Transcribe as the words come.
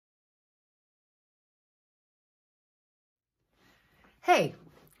Hey,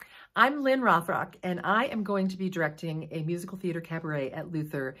 I'm Lynn Rothrock, and I am going to be directing a musical theater cabaret at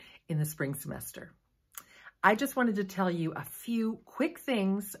Luther in the spring semester. I just wanted to tell you a few quick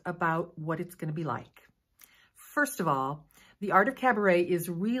things about what it's going to be like. First of all, the art of cabaret is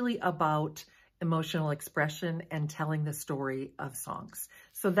really about emotional expression and telling the story of songs.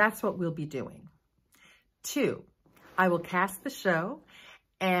 So that's what we'll be doing. 2, I will cast the show,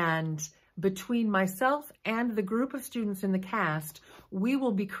 and between myself and the group of students in the cast, we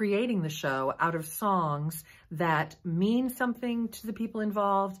will be creating the show out of songs that mean something to the people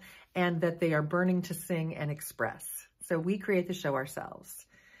involved and that they are burning to sing and express. So we create the show ourselves.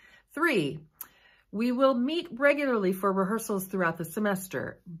 3, we will meet regularly for rehearsals throughout the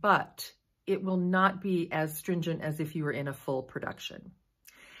semester, but it will not be as stringent as if you were in a full production.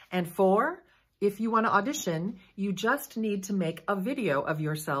 And 4, if you want to audition, you just need to make a video of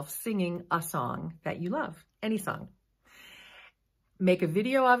yourself singing a song that you love, any song. Make a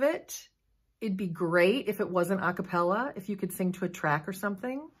video of it. It'd be great if it wasn't a cappella, if you could sing to a track or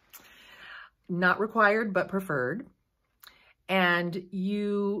something. Not required, but preferred. And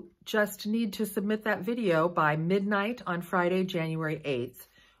you just need to submit that video by midnight on Friday, January 8th,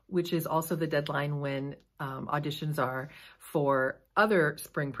 which is also the deadline when auditions are for other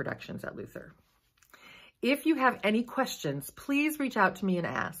spring productions at Luther. If you have any questions, please reach out to me and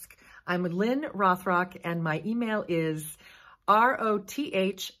ask. I'm Lynn Rothrock, and my email is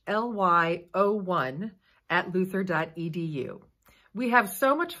rothly01@luther.edu. We have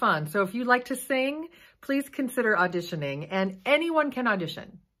so much fun, so if you'd like to sing, please consider auditioning, and anyone can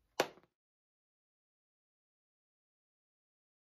audition.